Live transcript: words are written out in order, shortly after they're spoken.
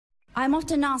I'm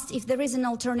often asked if there is an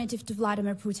alternative to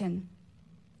Vladimir Putin.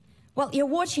 Well, you're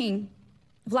watching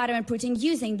Vladimir Putin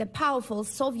using the powerful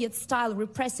Soviet-style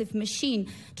repressive machine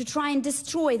to try and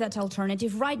destroy that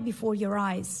alternative right before your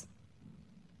eyes.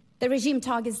 The regime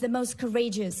targets the most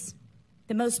courageous,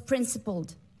 the most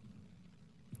principled,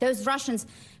 those Russians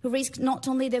who risk not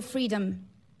only their freedom,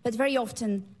 but very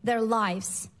often their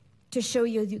lives to show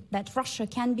you that Russia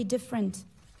can be different.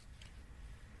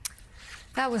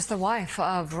 That was the wife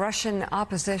of Russian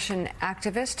opposition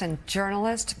activist and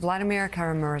journalist Vladimir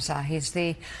Kara-Murza. He's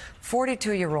the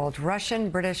 42-year-old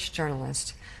Russian-British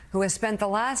journalist who has spent the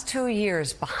last 2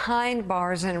 years behind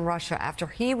bars in Russia after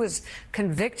he was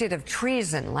convicted of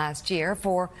treason last year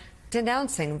for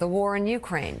denouncing the war in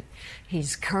Ukraine.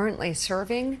 He's currently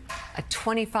serving a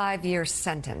 25-year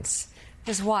sentence.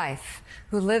 His wife,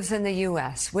 who lives in the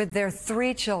U.S. with their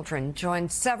 3 children,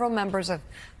 joined several members of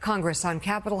Congress on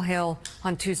Capitol Hill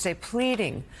on Tuesday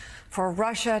pleading for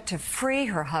Russia to free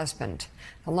her husband.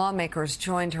 The lawmakers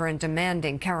joined her in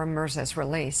demanding Kara-Murza's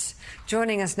release.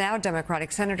 Joining us now,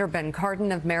 Democratic Senator Ben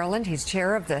Cardin of Maryland. He's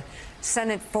chair of the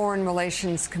Senate Foreign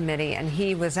Relations Committee, and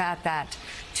he was at that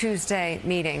Tuesday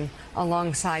meeting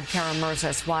alongside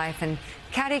Kara-Murza's wife. And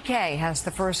Katty Kay has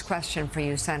the first question for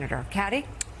you, Senator. Katty?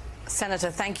 Senator,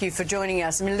 thank you for joining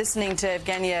us. I mean, listening to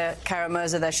Evgenia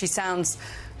Kara-Murza there, she sounds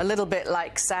a little bit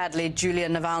like, sadly, Julia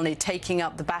Navalny taking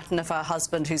up the baton of her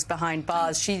husband who's behind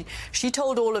bars. She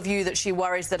told all of you that she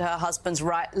worries that her husband's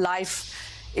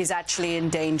life is actually in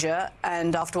danger.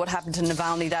 And after what happened to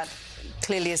Navalny, that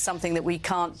clearly is something that we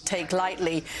can't take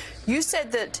lightly. You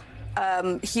said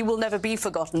that he will never be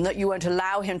forgotten, that you won't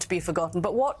allow him to be forgotten.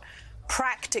 But what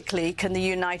practically can the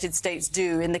United States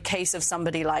do in the case of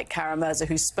somebody like Kara-Murza,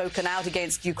 who's spoken out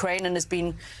against Ukraine and has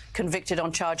been convicted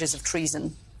on charges of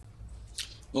treason?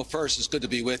 Well, first, it's good to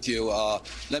be with you.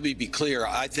 Let me be clear.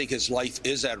 I think his life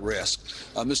is at risk.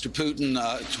 Mr. Putin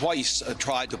twice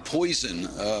tried to poison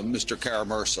Mr.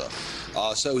 Kara-Murza.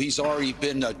 So he's already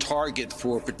been a target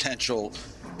for potential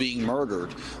being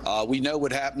murdered. We know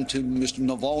what happened to Mr.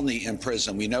 Navalny in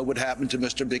prison. We know what happened to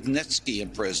Mr. Magnitsky in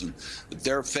prison.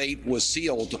 Their fate was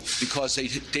sealed because they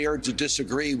dared to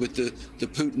disagree with the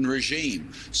Putin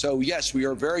regime. So, yes, we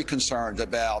are very concerned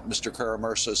about Mr.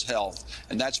 Kara-Murza's health,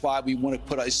 and that's why we want to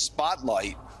put a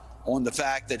spotlight on the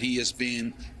fact that he is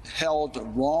being held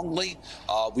wrongly.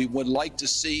 We would like to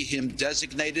see him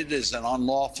designated as an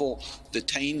unlawful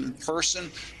detained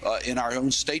person in our own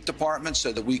State Department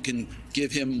so that we can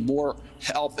give him more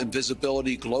help and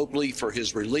visibility globally for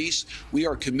his release. We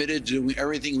are committed to doing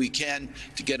everything we can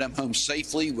to get him home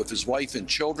safely with his wife and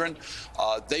children.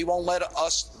 They won't let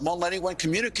anyone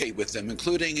communicate with him,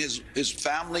 including his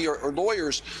family or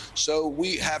lawyers. So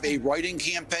we have a writing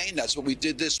campaign. That's what we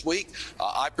did this week.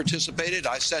 I participated.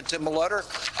 I sent him a letter.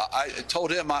 I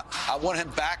told him I want him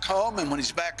back home, and when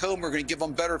he's back home, we're going to give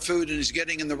him better food than he's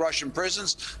getting in the Russian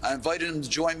prisons. I invited him to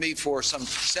join me for some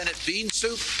Senate bean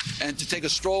soup and to take a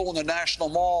stroll in the National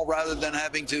Mall rather than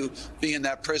having to be in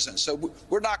that prison. So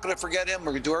we're not going to forget him.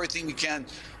 We're going to do everything we can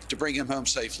to bring him home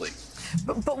safely.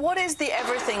 But what is the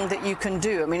everything that you can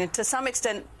do? I mean, to some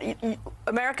extent,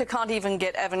 America can't even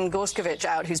get Evan Gorshkovich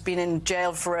out, who's been in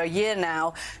jail for a year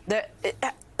now.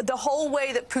 The whole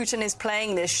way that Putin is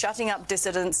playing this, shutting up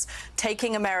dissidents,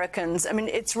 taking Americans, I mean,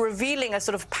 it's revealing a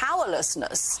sort of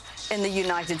powerlessness in the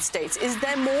United States. Is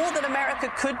there more that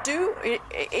America could do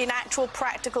in actual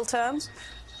practical terms?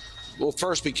 Well,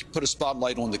 first, we put a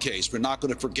spotlight on the case. We're not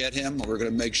going to forget him. We're going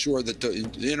to make sure that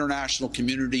the international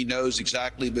community knows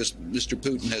exactly what Mr.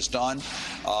 Putin has done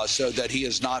so that he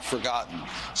is not forgotten.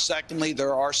 Secondly,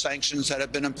 there are sanctions that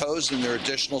have been imposed, and there are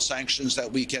additional sanctions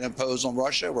that we can impose on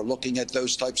Russia. We're looking at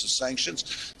those types of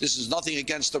sanctions. This is nothing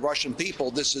against the Russian people.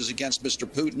 This is against Mr.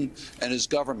 Putin and his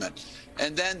government.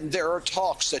 And then there are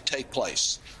talks that take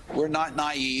place. We're not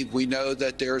naive. We know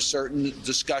that there are certain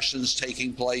discussions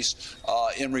taking place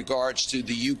in regards to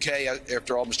the UK.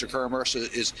 After all, Mr.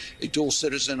 Kara-Murza is a dual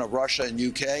citizen of Russia and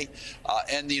UK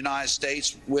and the United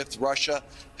States with Russia.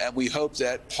 And we hope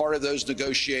that part of those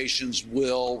negotiations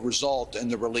will result in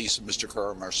the release of Mr.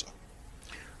 Kara-Murza.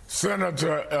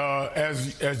 Senator,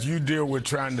 as you deal with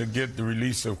trying to get the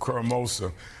release of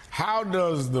Kara-Murza, how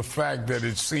does the fact that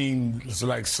it seems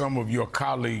like some of your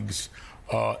colleagues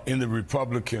on the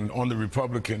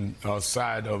Republican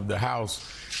side of the House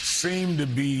seem to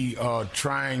be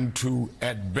trying to,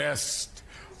 at best,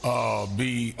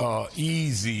 be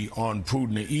easy on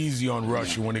Putin, easy on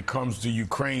Russia when it comes to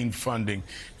Ukraine funding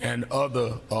and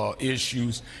other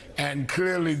issues. And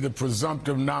clearly the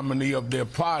presumptive nominee of their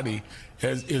party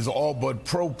is all but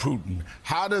pro-Putin.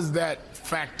 How does that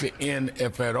factor in,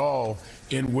 if at all,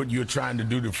 in what you're trying to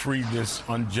do to free this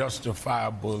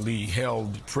unjustifiably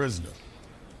held prisoner?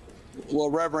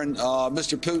 Well, Reverend,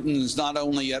 Mr. Putin is not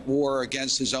only at war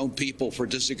against his own people for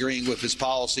disagreeing with his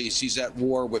policies, he's at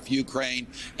war with Ukraine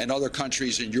and other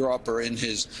countries in Europe are in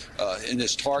his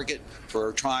target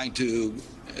for trying to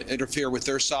interfere with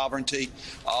their sovereignty.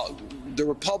 The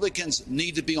Republicans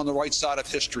need to be on the right side of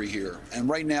history here, and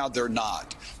right now they're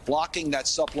not. Blocking that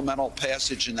supplemental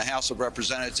passage in the House of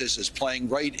Representatives is playing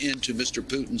right into Mr.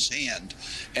 Putin's hand,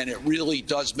 and it really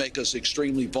does make us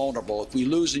extremely vulnerable. If we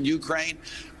lose in Ukraine,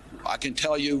 I can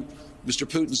tell you Mr.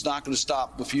 Putin's not going to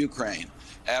stop with Ukraine.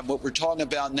 And what we're talking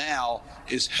about now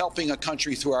is helping a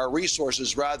country through our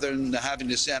resources rather than having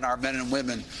to send our men and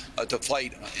women to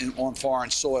fight on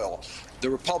foreign soil. The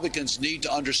Republicans need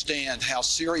to understand how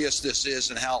serious this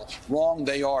is and how wrong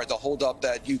they are to hold up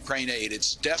that Ukraine aid.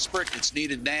 It's desperate, it's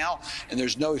needed now, and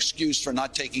there's no excuse for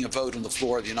not taking a vote on the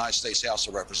floor of the United States House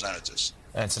of Representatives.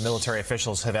 And some military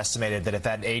officials have estimated that if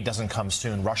that aid doesn't come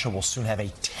soon, Russia will soon have a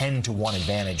 10-to-1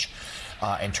 advantage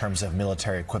in terms of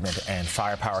military equipment and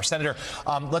firepower. Senator,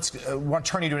 want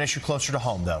to turn you to an issue closer to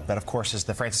home, though. That, of course, is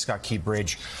the Francis Scott Key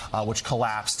Bridge, which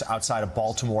collapsed outside of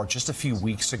Baltimore just a few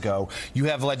weeks ago. You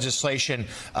have legislation.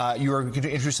 You are going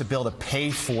to introduce a bill to pay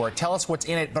for it. Tell us what's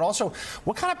in it, but also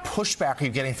what kind of pushback are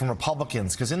you getting from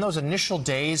Republicans? Because in those initial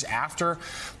days after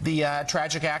the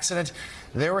tragic accident,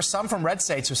 there were some from red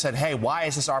states who said, hey, why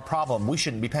is this our problem? We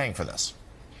shouldn't be paying for this.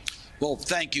 Well,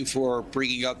 thank you for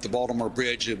bringing up the Baltimore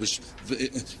Bridge. It was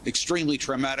extremely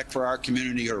traumatic for our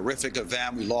community, a horrific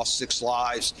event. We lost 6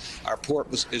 lives. Our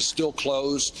port is still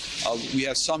closed. We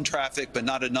have some traffic, but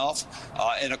not enough.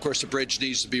 And, of course, the bridge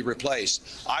needs to be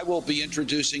replaced. I will be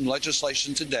introducing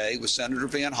legislation today with Senator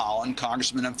Van Hollen,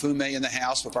 Congressman Mfume in the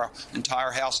House, with our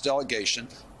entire House delegation,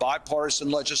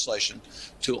 bipartisan legislation,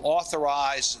 to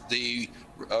authorize the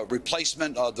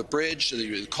replacement of the bridge,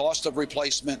 the cost of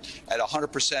replacement at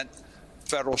 100%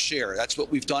 federal share. That's what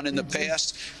we've done in the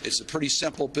past. It's a pretty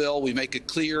simple bill. We make it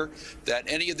clear that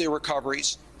any of the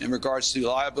recoveries in regards to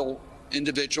liable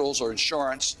individuals or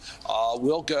insurance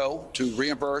will go to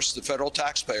reimburse the federal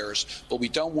taxpayers, but we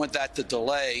don't want that to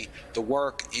delay the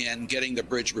work in getting the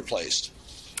bridge replaced.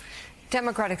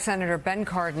 Democratic Senator Ben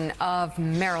Cardin of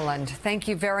Maryland, thank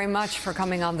you very much for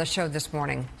coming on the show this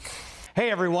morning. Hey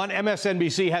everyone,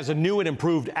 MSNBC has a new and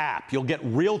improved app. You'll get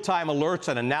real-time alerts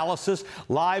and analysis,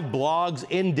 live blogs,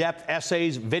 in-depth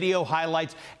essays, video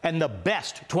highlights, and the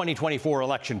best 2024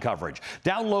 election coverage.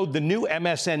 Download the new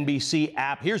MSNBC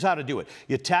app. Here's how to do it.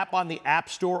 You tap on the App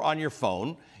Store on your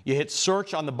phone. You hit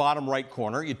search on the bottom right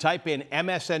corner. You type in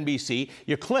MSNBC.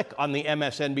 You click on the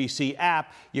MSNBC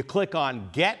app. You click on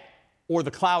Get or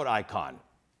the cloud icon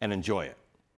and enjoy it.